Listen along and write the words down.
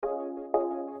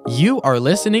You are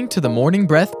listening to the Morning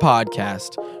Breath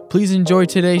Podcast. Please enjoy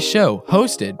today's show,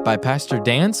 hosted by Pastor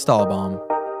Dan Stahlbaum.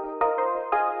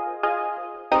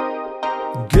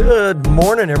 Good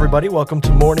morning, everybody. Welcome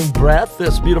to Morning Breath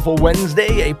this beautiful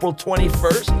Wednesday, April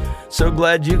 21st. So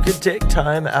glad you could take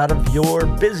time out of your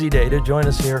busy day to join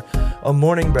us here on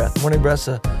Morning Breath. Morning Breath's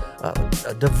a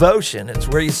devotion. It's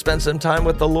where you spend some time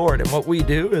with the Lord. And what we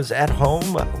do is at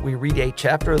home, we read a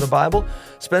chapter of the Bible,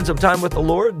 spend some time with the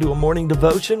Lord, do a morning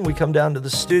devotion. We come down to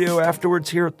the studio afterwards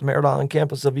here at the Merritt Island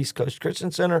campus of East Coast Christian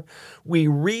Center. We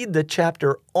read the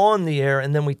chapter on the air,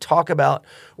 and then we talk about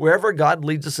wherever God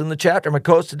leads us in the chapter. My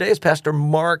co-host today is Pastor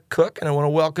Mark Cook, and I want to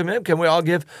welcome him. Can we all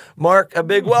give Mark a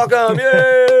big welcome?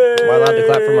 Yay! Am I allowed to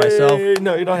clap for myself?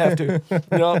 No, you don't have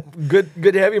to.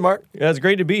 Good to have you, Mark. Yeah, it's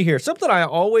great to be here. Something I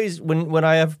always, when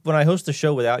I host the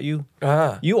show without you,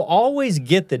 you always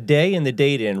get the day and the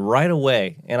date in right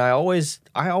away, and I always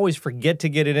forget to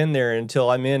get it in there until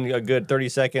I'm in a good 30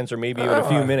 seconds or maybe even a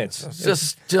few minutes.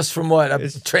 Just from what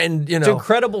I've trained, It's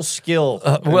incredible skill.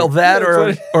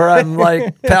 Or I'm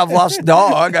like Pavlov's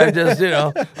dog.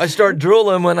 I start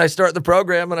drooling when I start the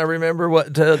program, and I remember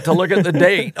what to look at the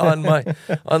date on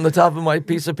the top of my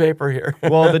piece of paper here.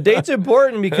 Well, the date's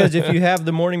important because if you have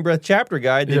the Morning Breath chapter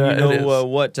guide, then you know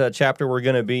what chapter we're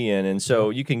going to be in, and so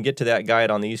you can get to that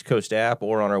guide on the East Coast app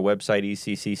or on our website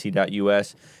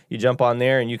eccc.us. You jump on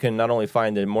there, and you can not only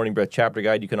find the Morning Breath chapter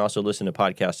guide, you can also listen to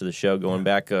podcasts of the show going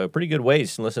back pretty good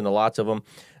ways and listen to lots of them.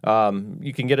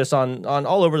 You can get us on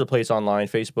all over the place online,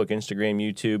 Facebook, Instagram,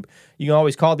 YouTube. You can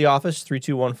always call the office,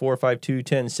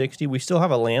 321-452-1060. We still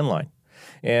have a landline.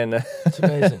 And it's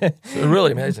amazing. It's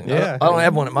really amazing. Yeah. I don't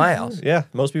have one at my house. Yeah,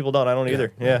 most people don't. I don't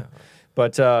either. Yeah.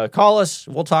 But call us,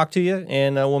 we'll talk to you,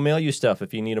 and we'll mail you stuff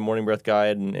if you need a Morning Breath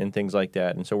guide and things like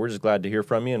that. And so we're just glad to hear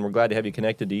from you, and we're glad to have you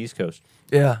connected to East Coast.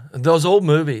 Yeah, those old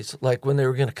movies, like when they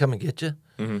were going to come and get you,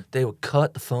 they would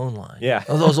cut the phone line. Yeah.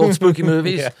 Those old spooky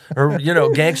movies, or,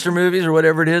 gangster movies or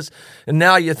whatever it is. And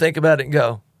now you think about it and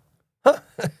go, huh?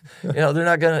 They're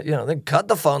not going to, they cut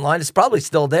the phone line. It's probably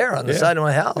still there on the side of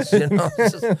my house.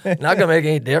 It's just not going to make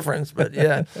any difference. But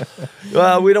yeah,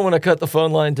 well, we don't want to cut the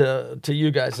phone line to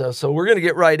you guys, though. So we're going to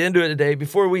get right into it today.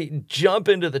 Before we jump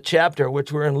into the chapter,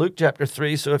 which we're in Luke chapter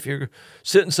 3. So if you're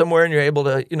sitting somewhere and you're able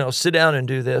to, sit down and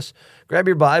do this, grab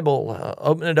your Bible,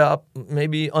 open it up,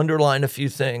 maybe underline a few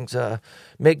things,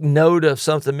 make note of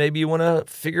something. Maybe you want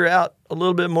to figure out a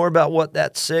little bit more about what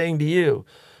that's saying to you.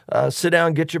 Sit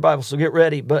down, get your Bible, so get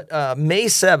ready. But May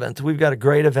 7th, we've got a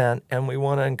great event, and we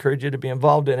want to encourage you to be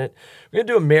involved in it. We're going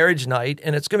to do a marriage night,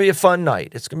 and it's going to be a fun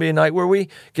night. It's going to be a night where we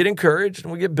get encouraged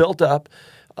and we get built up,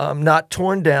 not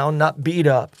torn down, not beat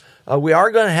up. We are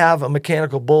going to have a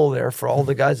mechanical bull there for all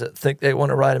the guys that think they want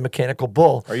to ride a mechanical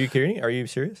bull. Are you kidding? Are you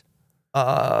serious?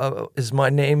 Is my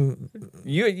name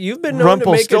You've been known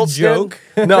to make a joke?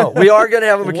 No, we are going to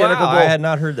have a mechanical bull. I had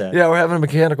not heard that. Yeah, we're having a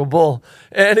mechanical bull.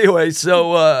 Anyway,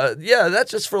 so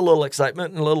that's just for a little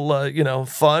excitement and a little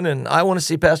fun. And I want to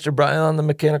see Pastor Brian on the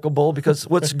mechanical bull, because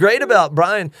what's great about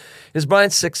Brian is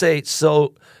Brian's 6'8",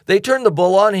 so they turn the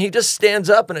bull on and he just stands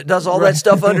up and it does all that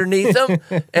stuff underneath him,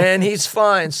 and he's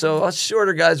fine. So us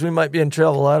shorter guys, we might be in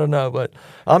trouble. I don't know, but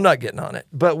I'm not getting on it.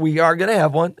 But we are going to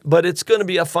have one. But it's going to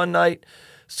be a fun night.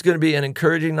 It's going to be an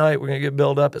encouraging night. We're going to get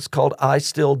built up. It's called I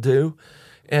Still Do.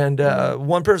 And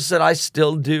one person said, I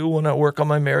still do when I work on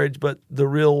my marriage. But the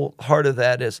real heart of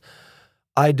that is,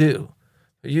 I do.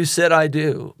 You said I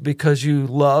do because you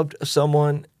loved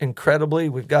someone incredibly.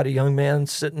 We've got a young man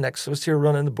sitting next to us here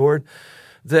running the board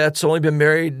that's only been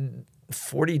married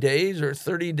 40 days or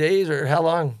 30 days or how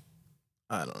long?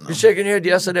 I don't know. You're shaking your head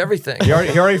yes at everything. He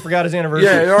already forgot his anniversary.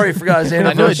 Yeah, he already forgot his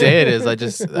anniversary. I know what day it is.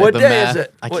 What day is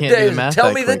it? I What can't day do is the it? math.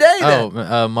 Tell me the day then.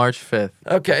 Oh, March 5th.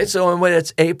 Okay, so when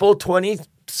it's April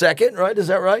 22nd, right? Is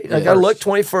that right? Yeah. I got to look,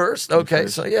 21st. Okay,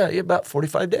 so yeah, you're about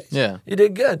 45 days. Yeah. You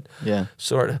did good. Yeah.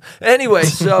 Sort of. Anyway,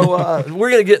 so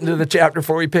we're going to get into the chapter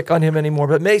before we pick on him anymore.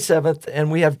 But May 7th,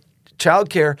 and we have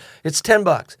childcare. It's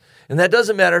 $10. And that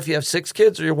doesn't matter if you have 6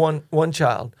 kids or you're one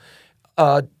child.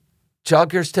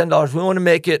 Childcare is $10. We want to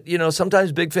make it,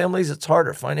 sometimes big families, it's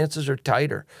harder. Finances are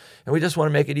tighter. And we just want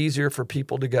to make it easier for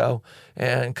people to go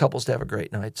and couples to have a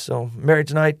great night. So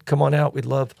marriage night, come on out. We'd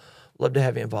love to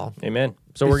have you involved. Amen.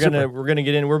 So we're gonna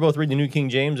get in. We're both reading the New King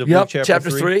James of Luke chapter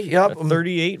 3. Yep,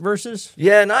 38 verses.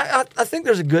 Yeah, and I think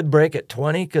there's a good break at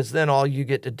 20, because then all you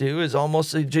get to do is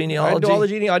almost the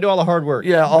genealogy. I do all the hard work.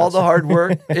 Yeah, all the hard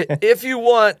work. If you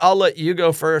want, I'll let you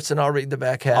go first, and I'll read the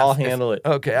back half. I'll handle it.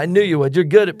 Okay, I knew you would. You're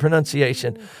good at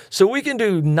pronunciation, so we can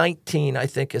do 19. I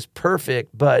think is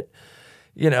perfect, but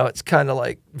it's kind of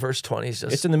like verse 20 is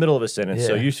just... It's in the middle of a sentence,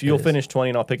 so you'll finish 20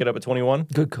 and I'll pick it up at 21.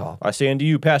 Good call. I say unto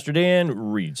you, Pastor Dan,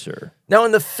 read, sir. Now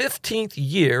in the 15th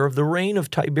year of the reign of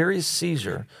Tiberius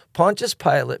Caesar, Pontius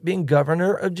Pilate being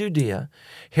governor of Judea,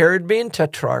 Herod being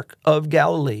tetrarch of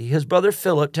Galilee, his brother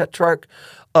Philip tetrarch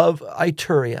of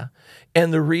Iturea,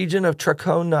 and the region of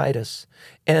Trachonitis,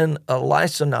 and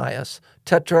Lysanias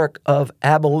tetrarch of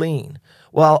Abilene,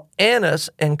 while Annas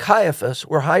and Caiaphas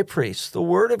were high priests, the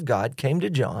word of God came to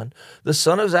John, the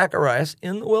son of Zacharias,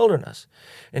 in the wilderness.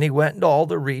 And he went into all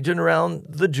the region around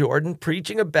the Jordan,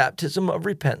 preaching a baptism of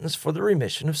repentance for the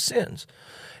remission of sins,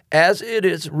 as it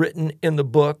is written in the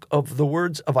book of the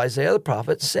words of Isaiah the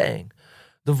prophet, saying,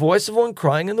 the voice of one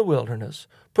crying in the wilderness,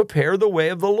 prepare the way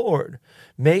of the Lord,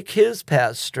 make his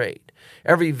paths straight.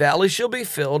 Every valley shall be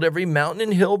filled, every mountain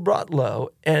and hill brought low,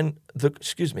 and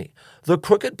the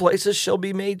crooked places shall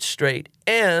be made straight,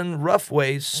 and rough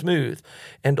ways smooth,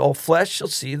 and all flesh shall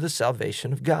see the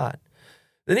salvation of God.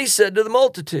 Then he said to the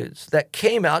multitudes that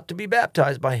came out to be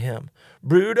baptized by him,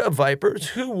 brood of vipers,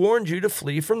 who warned you to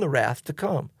flee from the wrath to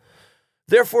come?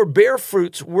 Therefore bear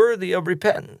fruits worthy of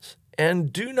repentance,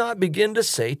 and do not begin to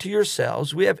say to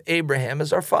yourselves, we have Abraham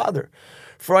as our father.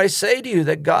 For I say to you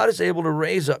that God is able to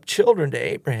raise up children to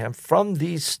Abraham from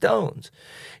these stones.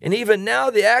 And even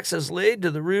now the axe is laid to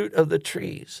the root of the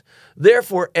trees.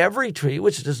 Therefore every tree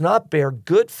which does not bear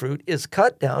good fruit is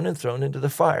cut down and thrown into the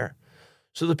fire.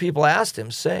 So the people asked him,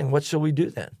 saying, what shall we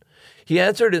do then? He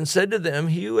answered and said to them,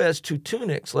 he who has 2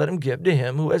 tunics, let him give to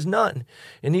him who has none.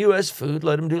 And he who has food,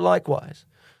 let him do likewise.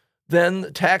 Then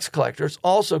the tax collectors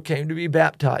also came to be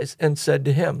baptized and said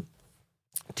to him,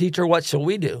 Teacher, what shall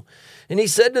we do? And he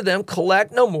said to them,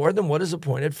 collect no more than what is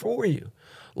appointed for you.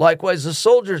 Likewise, the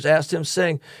soldiers asked him,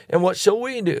 saying, and what shall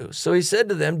we do? So he said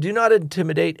to them, do not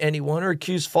intimidate anyone or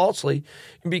accuse falsely,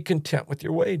 and be content with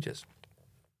your wages.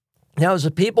 Now, as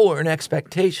the people were in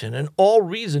expectation, and all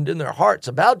reasoned in their hearts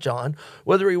about John,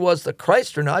 whether he was the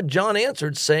Christ or not, John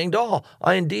answered, saying to all,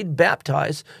 I indeed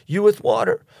baptize you with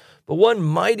water, but one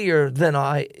mightier than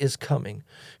I is coming,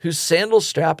 whose sandal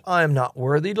strap I am not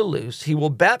worthy to loose. He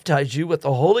will baptize you with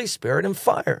the Holy Spirit and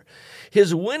fire.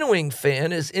 His winnowing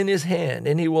fan is in his hand,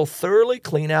 and he will thoroughly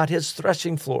clean out his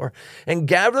threshing floor and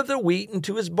gather the wheat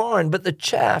into his barn, but the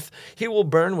chaff he will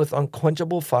burn with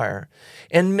unquenchable fire.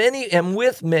 And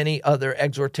with many other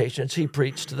exhortations he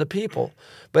preached to the people.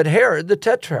 But Herod the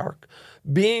tetrarch,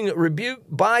 being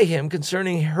rebuked by him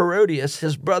concerning Herodias,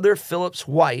 his brother Philip's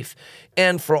wife,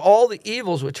 and for all the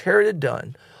evils which Herod had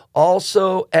done,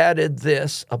 also added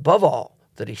this, above all,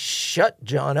 that he shut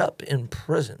John up in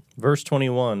prison. Verse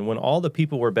 21, when all the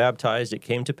people were baptized, it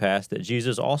came to pass that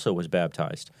Jesus also was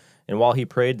baptized. And while he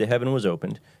prayed, the heaven was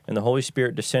opened, and the Holy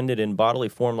Spirit descended in bodily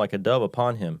form like a dove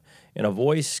upon him. And a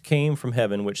voice came from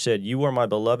heaven which said, You are my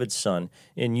beloved Son,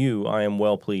 in you I am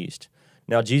well pleased.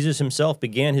 Now Jesus himself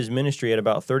began his ministry at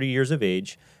about 30 years of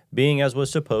age, being, as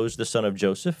was supposed, the son of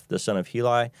Joseph, the son of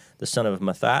Heli, the son of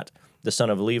Matthat, the son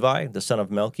of Levi, the son of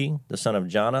Melchi, the son of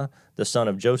Janna, the son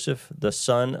of Joseph, the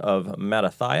son of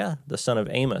Mattathiah, the son of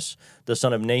Amos, the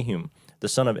son of Nahum, the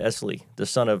son of Esli, the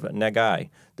son of Nagai,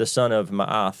 the son of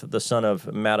Maath, the son of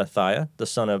Mattathiah, the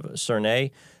son of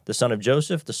Cernei, the son of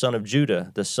Joseph, the son of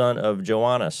Judah, the son of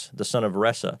Joannas, the son of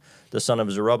Ressa, the son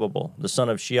of Zerubbabel, the son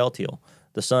of Shealtiel,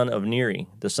 the son of Neri,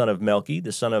 the son of Melchi,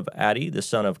 the son of Addi, the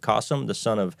son of Cosam, the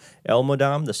son of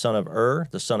Elmodam, the son of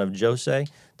the son of Jose,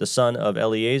 the son of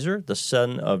Eleazar, the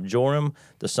son of Joram,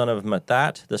 the son of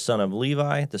Matthat, the son of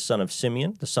Levi, the son of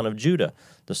Simeon, the son of Judah,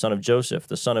 the son of Joseph,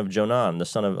 the son of Jonan, the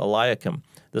son of Eliakim,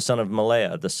 the son of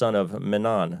Malaiah, the son of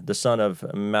Menon, the son of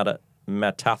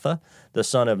Mattatha, the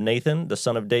son of Nathan, the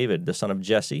son of David, the son of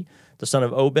Jesse, the son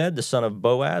of Obed, the son of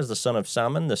Boaz, the son of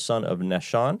Salmon, the son of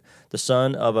Nahshon, the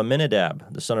son of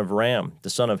Aminadab, the son of Ram, the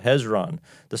son of Hezron,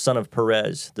 the son of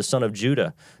Perez, the son of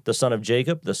Judah, the son of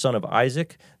Jacob, the son of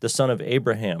Isaac, the son of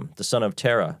Abraham, the son of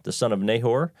Terah, the son of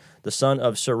Nahor, the son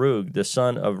of Serug, the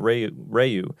son of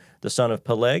Reu, the son of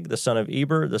Peleg, the son of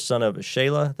Eber, the son of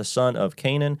Shelah, the son of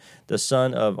Canaan, the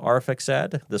son of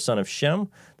Arphaxad, the son of Shem,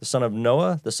 the son of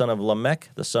Noah, the son of Lamech,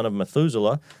 the son of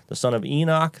Methuselah, the son of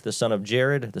Enoch, the son of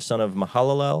Jared, the son of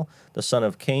Mahalalel, the son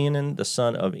of Canaan, the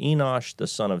son of Enosh, the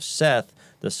son of Seth,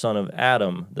 the son of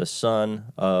Adam, the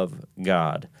son of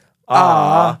God.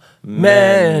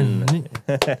 Amen.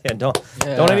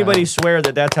 Don't anybody swear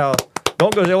that that's how.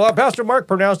 Don't go say, well, Pastor Mark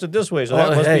pronounced it this way, so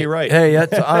that must be right. Hey,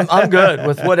 I'm good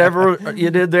with whatever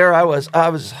you did there. I was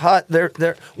hot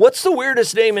there. What's the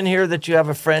weirdest name in here that you have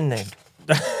a friend named?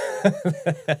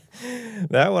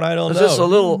 That one I don't know. Just a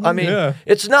little. I mean,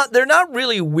 it's not. They're not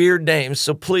really weird names.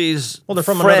 So please, well, they're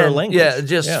from another language.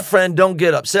 Yeah, friend, don't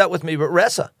get upset with me. But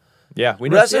Ressa, Yeah, we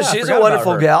know. Ressa, she's a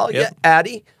wonderful gal. Yep. Yeah,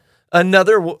 Addie,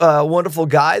 another wonderful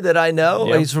guy that I know.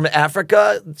 Yep. He's from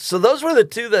Africa. So those were the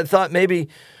two that I thought maybe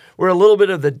were a little bit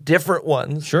of the different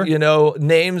ones. Sure.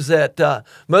 Names that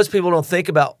most people don't think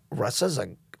about. Ressa's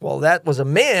that was a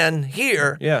man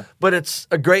here. Yeah. But it's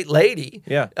a great lady.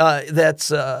 Yeah.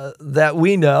 That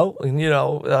we know.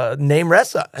 Name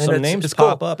Ressa. And some names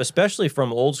pop up, especially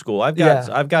from old school. I've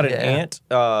got an aunt.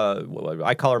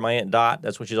 I call her my Aunt Dot.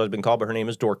 That's what she's always been called, but her name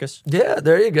is Dorcas. Yeah,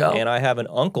 there you go. And I have an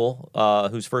uncle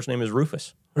whose first name is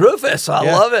Rufus. Rufus, I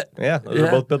love it. Yeah, those are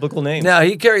both biblical names. Now,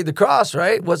 he carried the cross,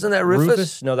 right? Wasn't that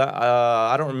Rufus? No,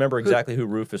 I don't remember exactly who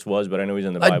Rufus was, but I know he's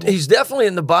in the Bible. He's definitely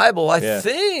in the Bible. I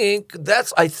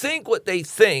think what they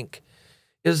think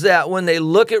is that when they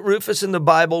look at Rufus in the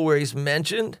Bible where he's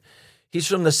mentioned, he's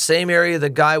from the same area the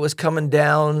guy was coming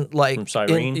down, like from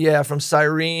Cyrene. From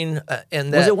Cyrene,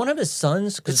 and that was it one of his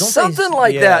sons? Something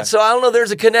like that. So I don't know.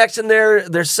 There's a connection there.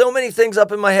 There's so many things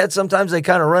up in my head. Sometimes they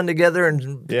kind of run together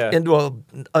and into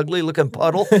an ugly looking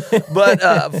puddle. But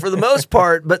for the most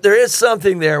part, there is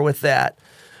something there with that.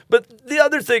 But the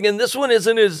other thing, and this one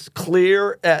isn't as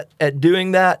clear at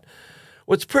doing that.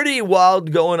 What's pretty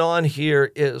wild going on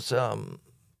here is.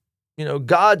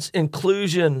 God's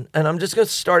inclusion, and I'm just going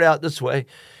to start out this way.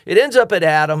 It ends up at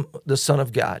Adam, the Son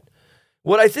of God.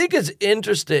 What I think is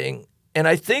interesting, and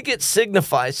I think it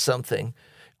signifies something,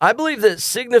 I believe that it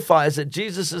signifies that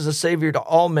Jesus is a Savior to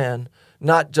all men,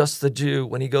 not just the Jew,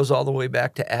 when he goes all the way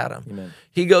back to Adam. Amen.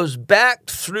 He goes back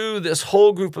through this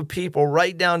whole group of people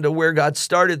right down to where God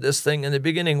started this thing in the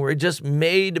beginning, where he just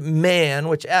made man,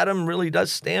 which Adam really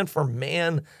does stand for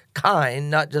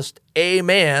mankind, not just a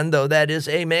man, though that is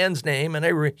a man's name,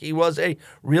 and he was a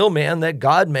real man that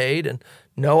God made. And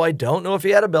no, I don't know if he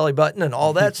had a belly button and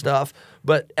all that stuff,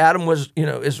 but Adam was,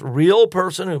 is a real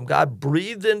person whom God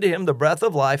breathed into him the breath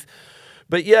of life.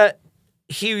 But yet,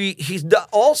 he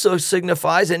also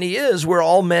signifies, and he is where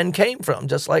all men came from,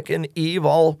 just like in Eve,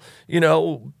 all,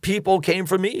 people came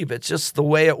from Eve. It's just the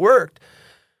way it worked.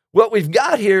 What we've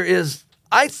got here is,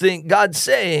 I think, God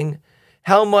saying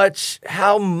how much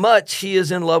he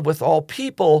is in love with all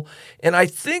people. And I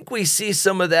think we see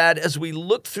some of that as we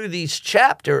look through these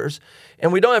chapters,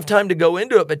 and we don't have time to go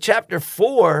into it, but chapter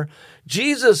 4,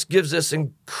 Jesus gives this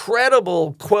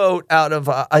incredible quote out of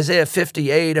Isaiah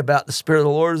 58 about the Spirit of the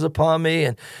Lord is upon me.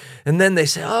 And then they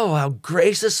say, oh, how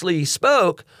graciously he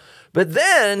spoke. But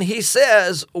then he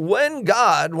says, when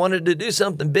God wanted to do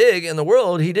something big in the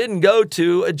world, he didn't go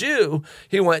to a Jew.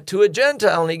 He went to a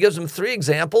Gentile, and he gives them 3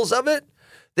 examples of it.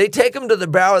 They take him to the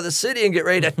brow of the city and get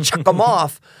ready to chuck him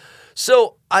off.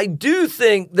 So I do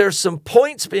think there's some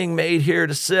points being made here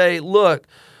to say, look,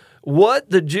 what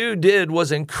the Jew did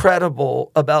was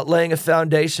incredible about laying a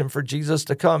foundation for Jesus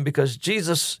to come, because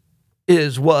Jesus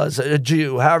was a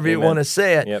Jew, however you want to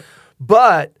say it. Yep.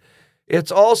 But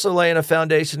it's also laying a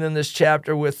foundation in this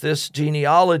chapter with this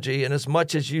genealogy. And as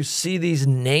much as you see these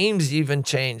names even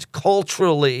change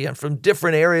culturally and from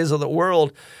different areas of the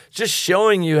world, just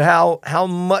showing you how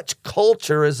much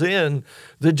culture is in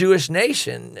the Jewish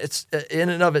nation. It's in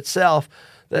and of itself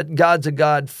that God's a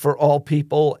God for all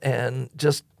people and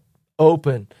just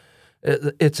open.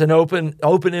 It's an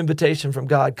open invitation from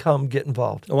God. Come, get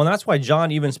involved. Well, and that's why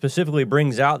John even specifically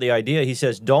brings out the idea. He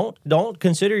says, don't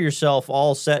consider yourself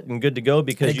all set and good to go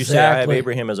because you say, I have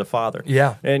Abraham as a father.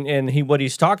 Yeah. And what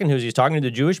he's talking to is he's talking to the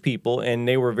Jewish people, and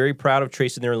they were very proud of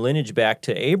tracing their lineage back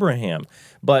to Abraham.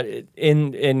 But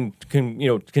in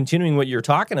continuing what you're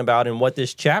talking about and what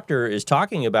this chapter is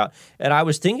talking about, and I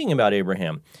was thinking about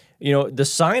Abraham. The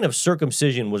sign of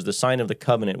circumcision was the sign of the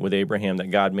covenant with Abraham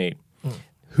that God made.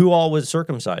 Who all was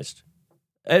circumcised?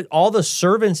 All the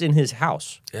servants in his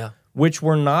house, which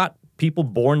were not people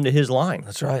born to his line.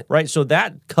 That's right. Right? So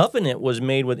that covenant was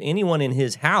made with anyone in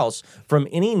his house from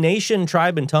any nation,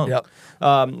 tribe, and tongue. Yep.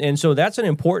 And so that's an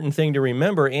important thing to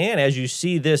remember. And as you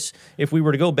see this, if we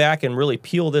were to go back and really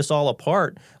peel this all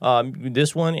apart,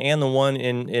 this one and the one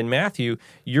in Matthew,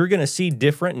 you're going to see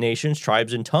different nations,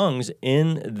 tribes, and tongues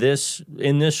in this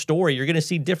story. You're going to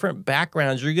see different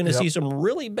backgrounds. You're going to see some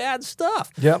really bad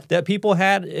stuff that people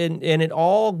had, and it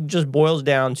all just boils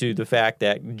down to the fact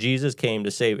that Jesus came to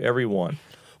save everyone.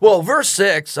 Well, verse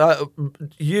 6,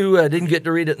 you didn't get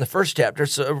to read it in the first chapter,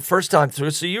 so first time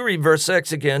through. So you read verse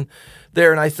 6 again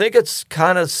there, and I think it's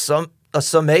kind of a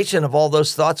summation of all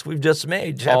those thoughts we've just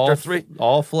made. Chapter 3.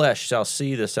 All flesh shall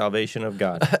see the salvation of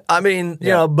God. I mean,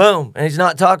 boom. And he's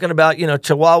not talking about,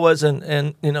 Chihuahuas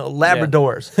and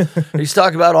Labradors. Yeah. He's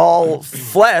talking about all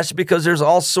flesh, because there's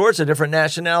all sorts of different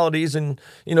nationalities and,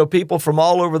 people from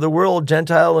all over the world,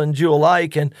 Gentile and Jew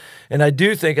alike. And I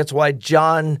do think it's why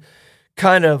John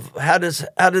kind of how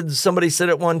did somebody said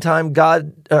at one time,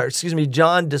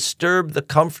 John disturbed the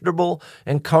comfortable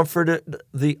and comforted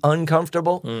the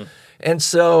uncomfortable. And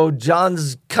so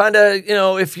John's kind of,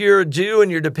 if you're a Jew and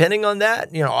you're depending on that,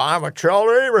 I'm a child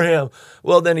of Abraham,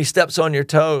 well, then he steps on your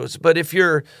toes. But if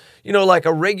you're, like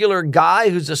a regular guy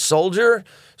who's a soldier,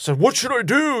 so what should I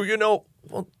do?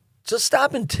 Well, just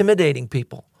stop intimidating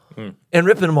people and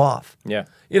ripping them off. Yeah.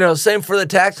 Same for the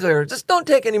tax collector. Just don't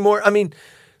take any more. I mean,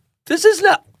 this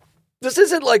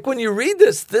isn't like when you read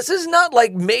this is not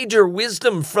like major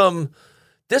wisdom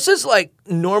this is like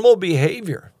normal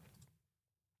behavior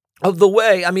of the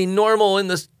way. I mean, normal in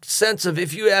the sense of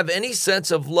if you have any sense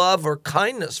of love or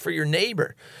kindness for your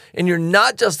neighbor and you're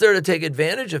not just there to take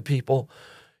advantage of people,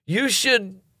 you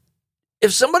should,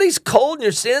 if somebody's cold and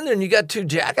you're standing there and you got 2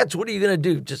 jackets, what are you going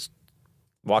to do? Just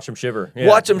watch them shiver. Yeah.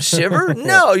 Watch them shiver?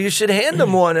 No, you should hand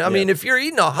them one. I mean, if you're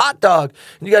eating a hot dog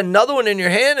and you got another one in your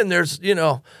hand and there's,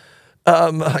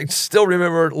 I still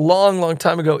remember a long, long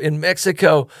time ago in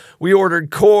Mexico, we ordered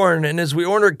corn. And as we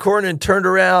ordered corn and turned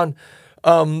around,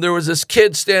 there was this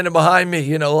kid standing behind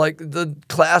me, like the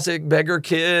classic beggar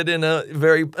kid in a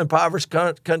very impoverished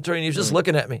country. And he was just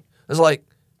looking at me. It was like,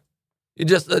 in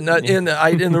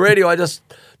the radio,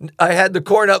 I had the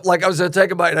corn up like I was going to take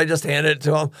a bite, and I just handed it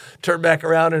to him, turned back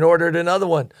around, and ordered another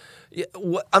one.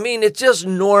 I mean, it's just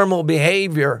normal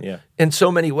behavior in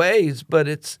so many ways, but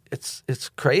it's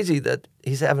crazy that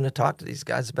he's having to talk to these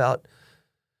guys about,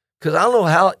 because I don't know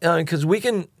how, because we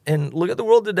can, and look at the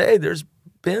world today, there's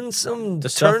been some the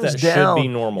turns stuff that down. should be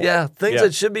normal. Yeah, things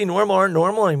that should be normal aren't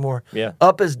normal anymore. Yeah.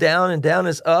 Up is down and down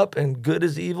is up and good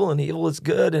is evil and evil is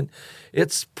good, and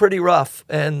it's pretty rough,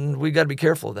 and we got to be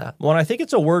careful of that. Well, and I think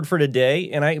it's a word for today,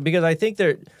 because I think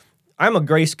I'm a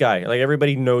grace guy. Like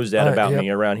everybody knows that about me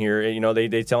around here.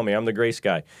 They tell me I'm the grace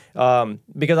guy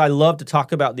because I love to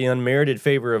talk about the unmerited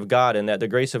favor of God and that the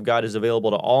grace of God is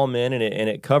available to all men and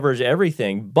it covers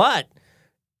everything. But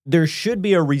there should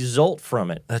be a result from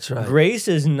it. That's right. Grace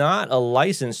is not a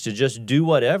license to just do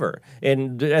whatever.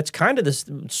 And that's kind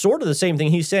of sort of the same thing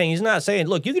he's saying. He's not saying,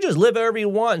 look, you can just live wherever you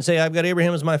want and say, I've got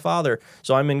Abraham as my father,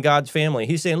 so I'm in God's family.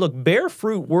 He's saying, look, bear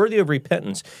fruit worthy of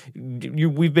repentance.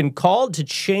 We've been called to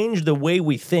change the way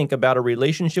we think about a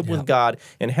relationship with God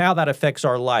and how that affects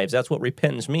our lives. That's what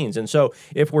repentance means. And so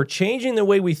if we're changing the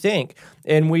way we think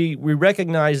and we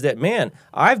recognize that, man,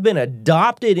 I've been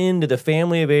adopted into the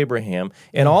family of Abraham,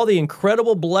 and all the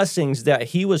incredible blessings that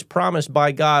he was promised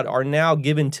by God are now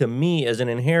given to me as an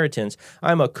inheritance.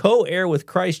 I'm a co-heir with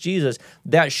Christ Jesus.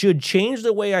 That should change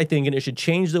the way I think, and it should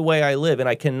change the way I live. And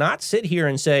I cannot sit here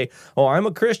and say, "Oh, I'm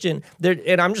a Christian,"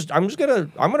 and I'm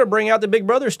gonna bring out the big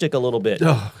brother stick a little bit.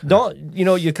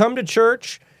 You come to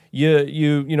church,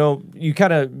 you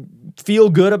kind of feel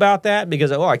good about that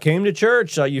because, I came to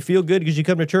church. You feel good because you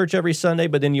come to church every Sunday,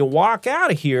 but then you walk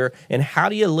out of here, and how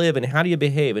do you live, and how do you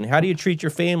behave, and how do you treat your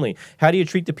family? How do you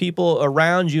treat the people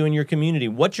around you in your community?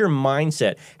 What's your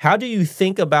mindset? How do you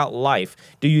think about life?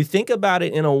 Do you think about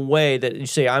it in a way that you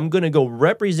say, I'm going to go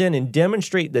represent and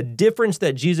demonstrate the difference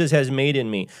that Jesus has made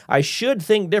in me? I should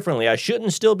think differently. I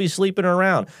shouldn't still be sleeping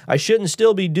around. I shouldn't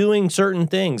still be doing certain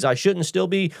things. I shouldn't still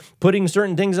be putting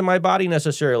certain things in my body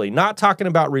necessarily. Not talking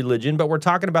about religion, but we're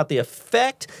talking about the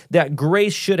effect that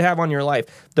grace should have on your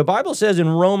life. The Bible says in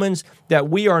Romans that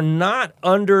we are not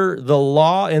under the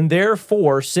law, and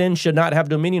therefore sin should not have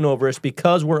dominion over us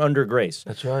because we're under grace.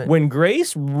 That's right. When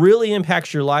grace really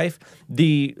impacts your life,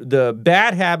 the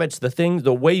bad habits,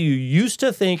 the way you used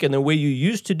to think and the way you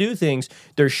used to do things,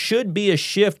 there should be a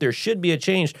shift. There should be a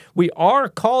change. We are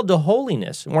called to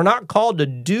holiness. We're not called to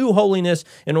do holiness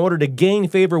in order to gain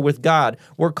favor with God.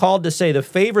 We're called to say the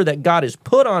favor that God has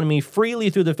put on me freely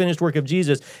through the finished work of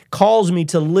Jesus calls me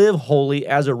to live holy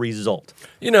as a result.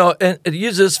 And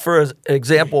use this for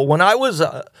example. When I was,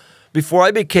 before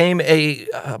I became a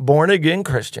born-again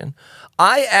Christian,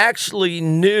 I actually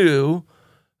knew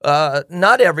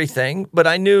not everything, but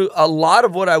I knew a lot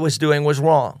of what I was doing was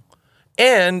wrong.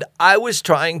 And I was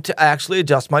trying to actually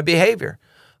adjust my behavior.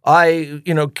 My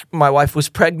wife was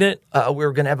pregnant. We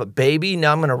were going to have a baby.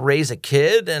 Now I'm going to raise a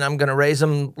kid, and I'm going to raise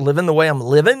him living the way I'm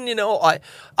living.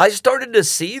 I started to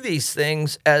see these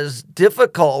things as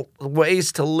difficult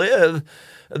ways to live,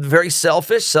 very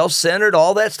selfish, self-centered,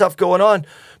 all that stuff going on.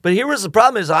 But here was the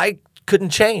problem: is I couldn't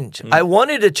change. I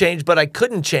wanted to change, but I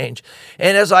couldn't change.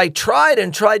 And as I tried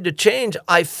to change,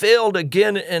 I failed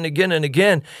again and again and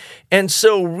again. And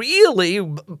so really,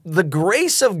 the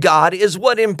grace of God is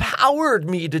what empowered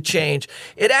me to change.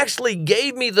 It actually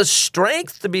gave me the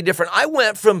strength to be different. I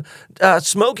went from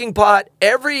smoking pot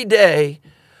every day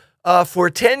for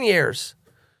 10 years.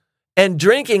 and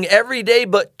drinking every day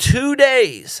but 2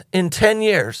 days in 10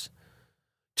 years,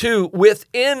 to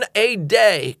within a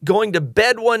day going to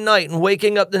bed one night and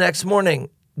waking up the next morning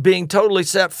being totally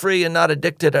set free and not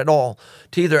addicted at all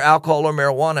to either alcohol or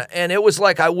marijuana. And it was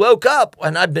like I woke up,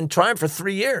 and I'd been trying for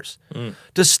 3 years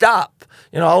to stop.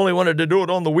 I only wanted to do it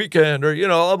on the weekend, or,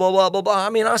 blah, blah, blah, blah. I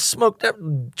mean, I smoked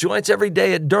joints every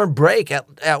day during break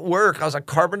at work. I was a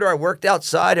carpenter. I worked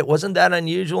outside. It wasn't that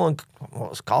unusual in it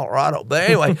was Colorado. But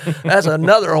anyway, that's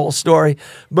another whole story.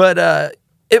 But I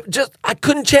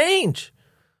couldn't change.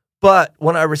 But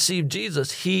when I received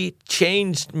Jesus, he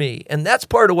changed me. And that's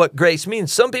part of what grace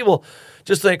means. Some people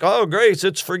just think, oh, grace,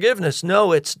 it's forgiveness.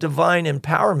 No, it's divine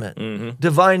empowerment,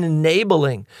 divine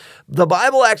enabling. The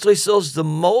Bible actually shows the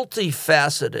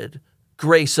multifaceted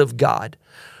grace of God,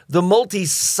 the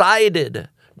multi-sided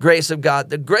grace of God.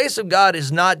 The grace of God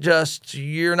is not just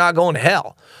you're not going to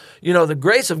hell. The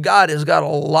grace of God has got a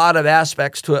lot of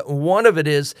aspects to it. One of it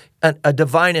is a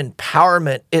divine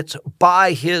empowerment. It's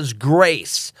by his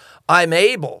grace I'm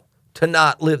able to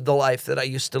not live the life that I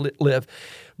used to live.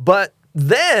 But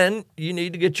then you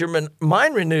need to get your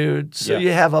mind renewed so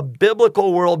you have a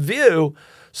biblical worldview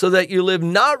so that you live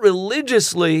not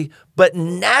religiously, but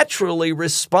naturally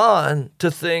respond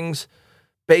to things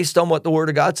based on what the Word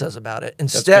of God says about it,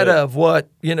 instead of what,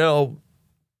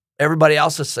 everybody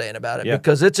else is saying about it,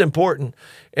 because it's important.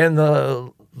 And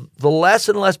the less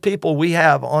and less people we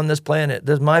have on this planet,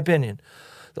 this is my opinion,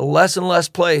 the less and less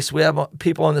place we have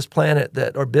people on this planet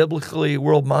that are biblically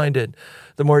world-minded,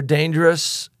 the more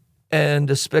dangerous and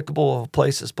despicable of a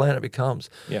place this planet becomes.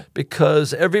 Yeah.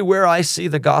 Because everywhere I see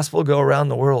the gospel go around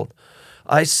the world,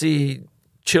 I see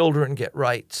children get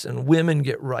rights and women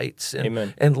get rights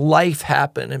and life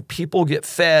happen and people get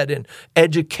fed and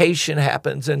education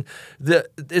happens. And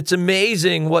it's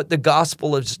amazing what the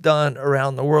gospel has done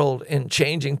around the world in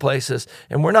changing places.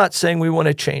 And we're not saying we want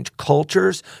to change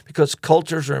cultures, because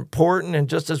cultures are important. And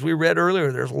just as we read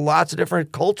earlier, there's lots of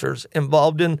different cultures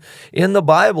involved in the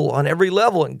Bible on every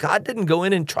level. And God didn't go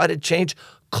in and try to change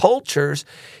cultures.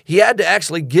 He had to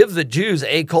actually give the Jews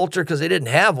a culture because they didn't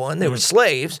have one. They were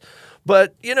slaves.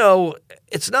 But,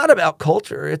 it's not about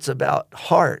culture. It's about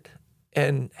heart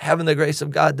and having the grace of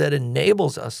God that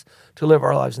enables us to live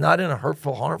our lives, not in a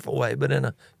hurtful, harmful way, but in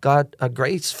a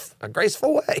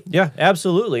graceful way. Yeah,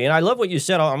 absolutely. And I love what you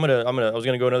said. I was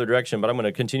gonna go another direction, but I'm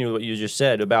gonna continue with what you just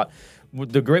said about when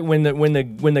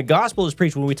the gospel is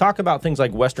preached. When we talk about things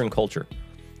like Western culture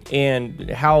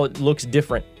and how it looks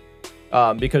different.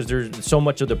 Because there's so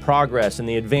much of the progress and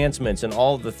the advancements and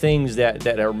all the things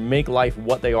that make life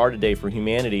what they are today for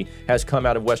humanity has come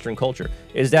out of Western culture.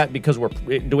 Is that because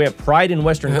do we have pride in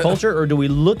Western culture, or do we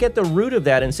look at the root of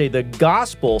that and say the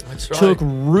gospel took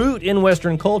root in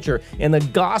Western culture, and the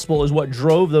gospel is what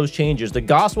drove those changes? The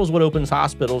gospel is what opens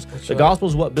hospitals. The gospel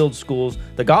is what builds schools.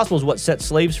 The gospel is what sets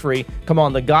slaves free. Come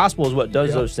on, the gospel is what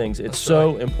does those things. It's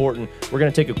so important. We're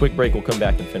going to take a quick break. We'll come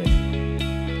back and finish.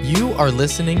 You are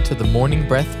listening to the Morning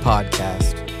Breath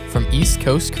podcast from East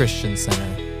Coast Christian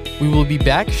Center. We will be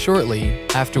back shortly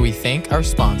after we thank our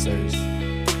sponsors.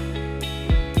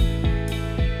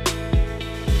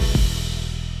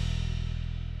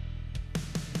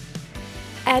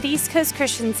 At East Coast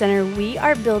Christian Center, we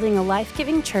are building a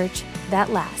life-giving church that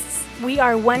lasts. We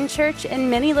are one church in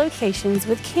many locations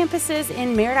with campuses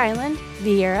in Merritt Island,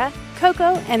 Viera,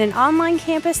 Cocoa, and an online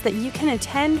campus that you can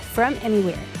attend from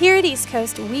anywhere. Here at East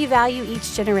Coast, we value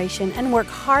each generation and work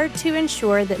hard to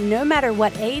ensure that no matter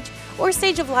what age or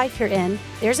stage of life you're in,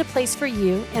 there's a place for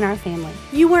you in our family.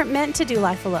 You weren't meant to do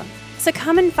life alone, so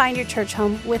come and find your church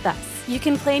home with us. You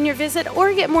can plan your visit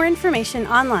or get more information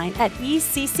online at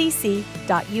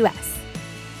eccc.us.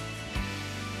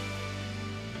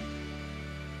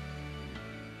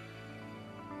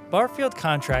 Barfield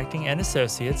Contracting and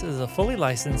Associates is a fully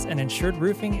licensed and insured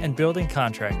roofing and building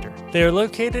contractor. They are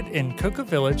located in Cocoa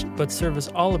Village but service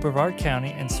all of Brevard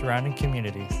County and surrounding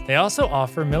communities. They also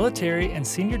offer military and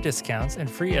senior discounts and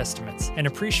free estimates and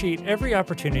appreciate every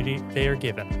opportunity they are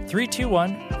given.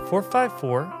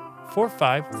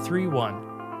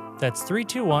 321-454-4531. That's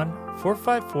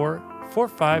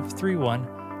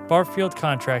 321-454-4531. Barfield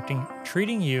Contracting,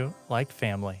 treating you like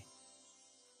family.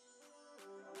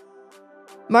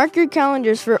 Mark your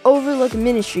calendars for Overlook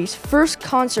Ministries' first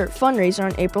concert fundraiser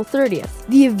on April 30th.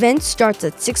 The event starts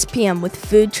at 6 p.m. with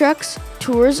food trucks,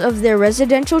 tours of their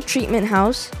residential treatment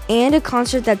house, and a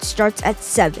concert that starts at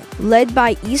 7, led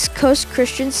by East Coast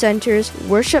Christian Center's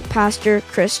worship pastor,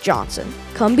 Chris Johnson.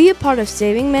 Come be a part of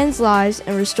saving men's lives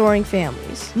and restoring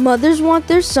families. Mothers want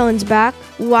their sons back,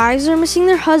 wives are missing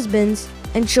their husbands,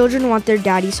 and children want their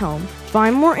daddies home.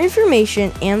 Find more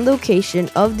information and location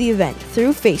of the event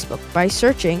through Facebook by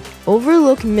searching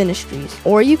Overlook Ministries,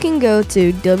 or you can go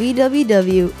to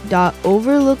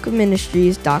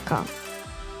www.overlookministries.com.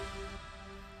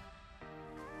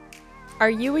 Are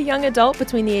you a young adult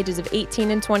between the ages of 18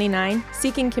 and 29,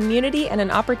 seeking community and an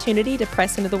opportunity to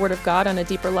press into the Word of God on a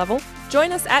deeper level?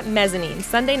 Join us at Mezzanine,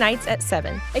 Sunday nights at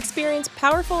 7. Experience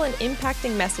powerful and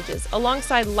impacting messages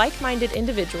alongside like-minded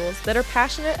individuals that are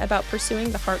passionate about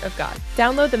pursuing the heart of God.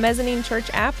 Download the Mezzanine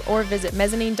Church app or visit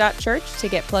mezzanine.church to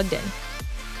get plugged in.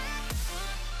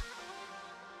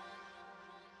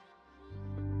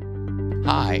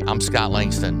 Hi, I'm Scott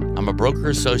Langston. I'm a broker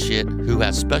associate who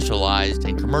has specialized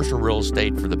in commercial real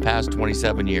estate for the past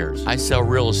 27 years. I sell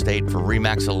real estate for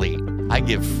RE/MAX Elite. I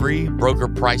give free broker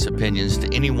price opinions to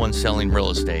anyone selling real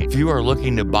estate. If you are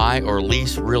looking to buy or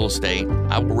lease real estate,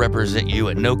 I will represent you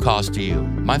at no cost to you.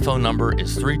 My phone number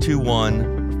is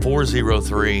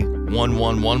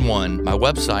 321-403-1111. My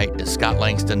website is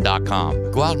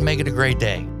scottlangston.com. Go out and make it a great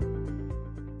day.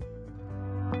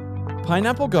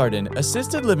 Pineapple Garden,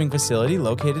 assisted living facility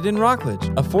located in Rockledge.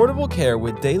 Affordable care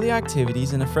with daily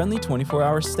activities and a friendly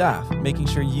 24-hour staff, making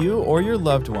sure you or your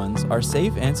loved ones are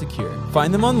safe and secure.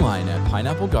 Find them online at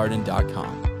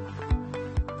pineapplegarden.com.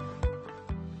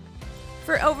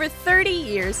 For over 30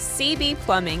 years, CB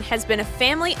Plumbing has been a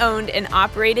family-owned and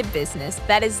operated business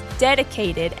that is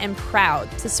dedicated and proud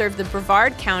to serve the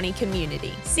Brevard County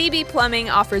community. CB Plumbing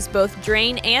offers both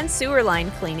drain and sewer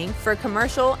line cleaning for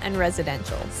commercial and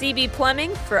residential. CB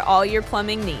Plumbing for all your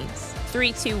plumbing needs.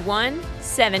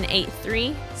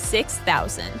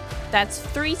 321-783-6000. That's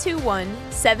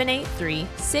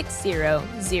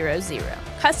 321-783-6000.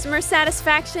 Customer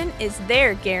satisfaction is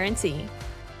their guarantee.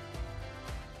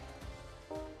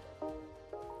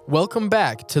 Welcome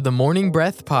back to the Morning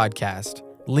Breath Podcast.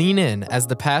 Lean in as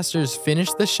the pastors finish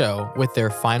the show with their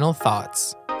final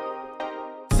thoughts.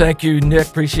 Thank you, Nick.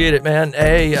 Appreciate it, man.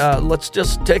 Hey, let's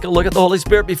just take a look at the Holy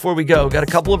Spirit before we go. Got a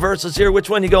couple of verses here. Which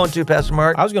one you going to, Pastor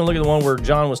Mark? I was going to look at the one where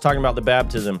John was talking about the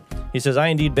baptism. He says, I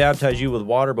indeed baptize you with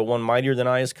water, but one mightier than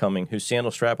I is coming, whose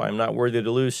sandal strap I am not worthy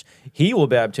to loose. He will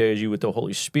baptize you with the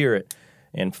Holy Spirit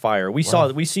and fire. We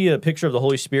see a picture of the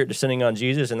Holy Spirit descending on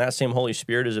Jesus, and that same Holy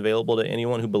Spirit is available to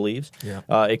anyone who believes. Yeah.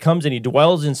 It comes and he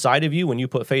dwells inside of you when you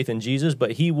put faith in Jesus,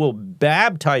 but he will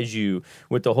baptize you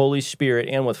with the Holy Spirit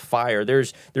and with fire.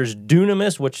 There's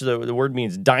dunamis, which the word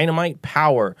means dynamite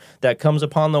power, that comes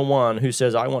upon the one who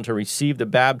says, I want to receive the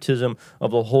baptism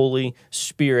of the Holy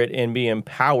Spirit and be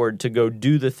empowered to go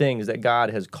do the things that God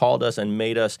has called us and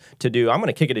made us to do. I'm going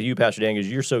to kick it to you, Pastor Dan, because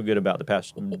you're so good about the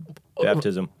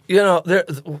baptism. You know,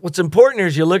 what's important here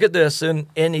is you look at this, and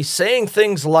he's saying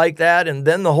things like that, and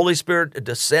then the Holy Spirit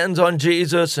descends on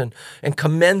Jesus and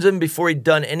commends him before he'd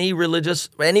done any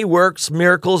works,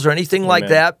 miracles, or anything like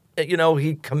that. You know,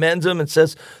 he commends him and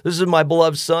says, this is my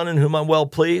beloved Son in whom I'm well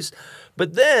pleased.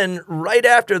 But then, right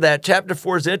after that, chapter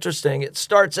 4 is interesting. It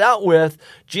starts out with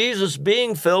Jesus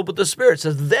being filled with the Spirit. It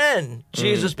says, then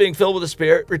Jesus being filled with the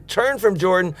Spirit returned from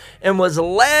Jordan and was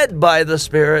led by the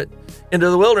Spirit into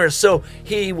the wilderness. So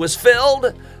he was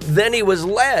filled, then he was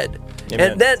led.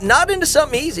 Amen. And then not into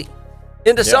something easy,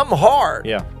 into something hard,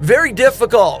 very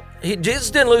difficult.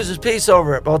 Jesus didn't lose his peace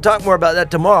over it, but I'll talk more about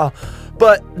that tomorrow.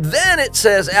 But then it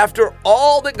says, after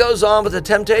all that goes on with the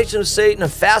temptation of Satan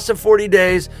and fasted 40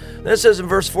 days, then it says in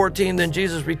verse 14, then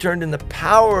Jesus returned in the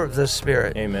power of the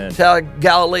Spirit to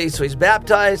Galilee. So he's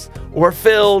baptized or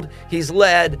filled, he's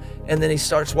led, and then he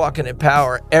starts walking in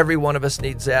power. Every one of us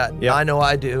needs that. Yep. I know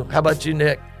I do. How about you,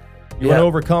 Nick? You want to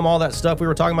overcome all that stuff we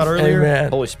were talking about earlier?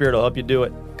 Amen. Holy Spirit will help you do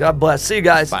it. God bless. See you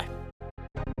guys. Bye.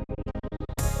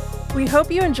 We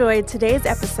hope you enjoyed today's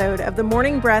episode of the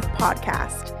Morning Breath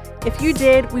Podcast. If you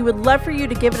did, we would love for you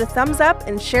to give it a thumbs up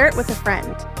and share it with a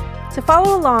friend. To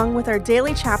follow along with our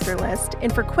daily chapter list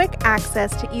and for quick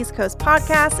access to East Coast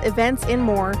podcasts, events, and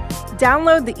more,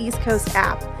 download the East Coast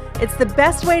app. It's the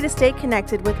best way to stay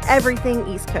connected with everything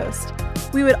East Coast.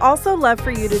 We would also love for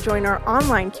you to join our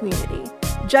online community.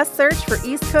 Just search for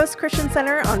East Coast Christian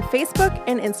Center on Facebook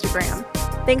and Instagram.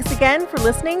 Thanks again for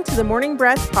listening to the Morning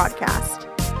Breath Podcast.